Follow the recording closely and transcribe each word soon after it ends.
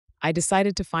I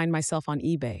decided to find myself on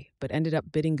eBay, but ended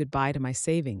up bidding goodbye to my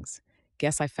savings.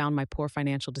 Guess I found my poor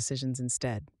financial decisions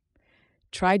instead.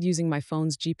 Tried using my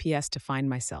phone's GPS to find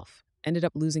myself. Ended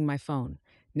up losing my phone.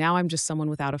 Now I'm just someone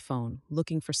without a phone,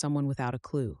 looking for someone without a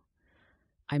clue.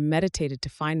 I meditated to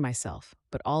find myself,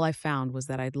 but all I found was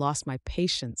that I'd lost my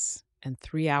patience and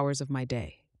 3 hours of my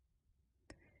day.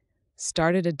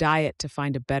 Started a diet to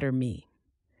find a better me.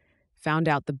 Found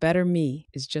out the better me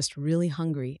is just really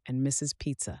hungry and misses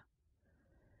pizza.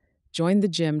 Joined the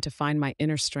gym to find my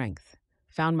inner strength.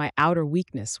 Found my outer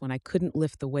weakness when I couldn't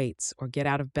lift the weights or get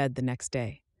out of bed the next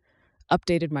day.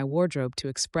 Updated my wardrobe to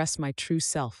express my true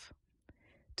self.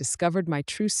 Discovered my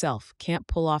true self can't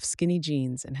pull off skinny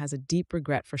jeans and has a deep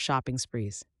regret for shopping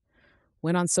sprees.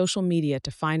 Went on social media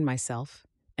to find myself.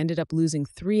 Ended up losing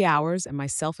 3 hours and my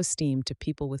self-esteem to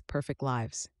people with perfect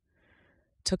lives.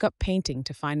 Took up painting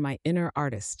to find my inner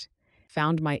artist.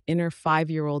 Found my inner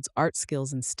 5-year-old's art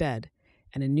skills instead,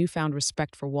 and a newfound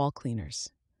respect for wall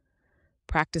cleaners.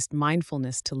 Practiced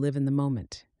mindfulness to live in the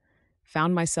moment.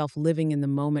 Found myself living in the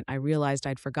moment I realized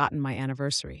I'd forgotten my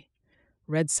anniversary.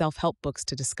 Read self-help books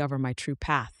to discover my true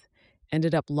path.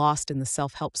 Ended up lost in the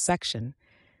self-help section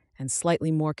and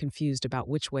slightly more confused about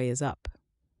which way is up.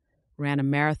 Ran a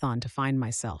marathon to find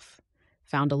myself.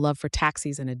 Found a love for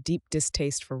taxis and a deep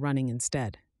distaste for running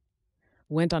instead.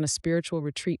 Went on a spiritual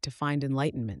retreat to find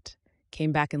enlightenment.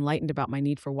 Came back enlightened about my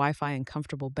need for Wi-Fi and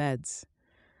comfortable beds.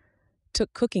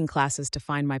 Took cooking classes to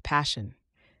find my passion.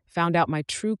 Found out my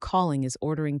true calling is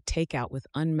ordering takeout with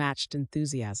unmatched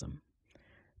enthusiasm.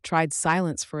 Tried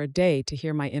silence for a day to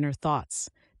hear my inner thoughts.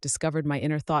 Discovered my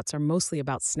inner thoughts are mostly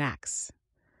about snacks.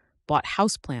 Bought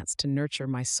houseplants to nurture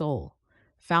my soul.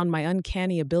 Found my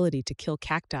uncanny ability to kill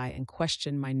cacti and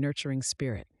question my nurturing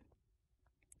spirit.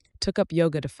 Took up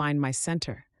yoga to find my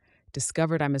center.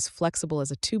 Discovered I'm as flexible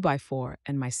as a 2x4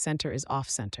 and my center is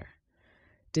off-center.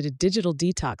 Did a digital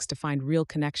detox to find real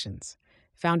connections.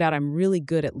 Found out I'm really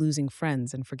good at losing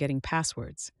friends and forgetting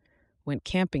passwords. Went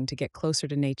camping to get closer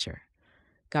to nature.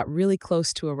 Got really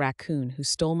close to a raccoon who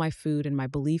stole my food and my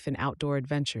belief in outdoor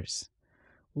adventures.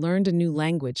 Learned a new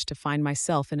language to find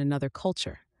myself in another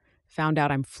culture. Found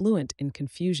out I'm fluent in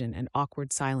confusion and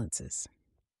awkward silences.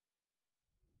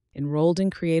 Enrolled in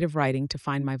creative writing to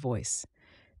find my voice.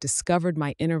 Discovered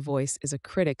my inner voice is a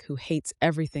critic who hates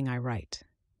everything I write.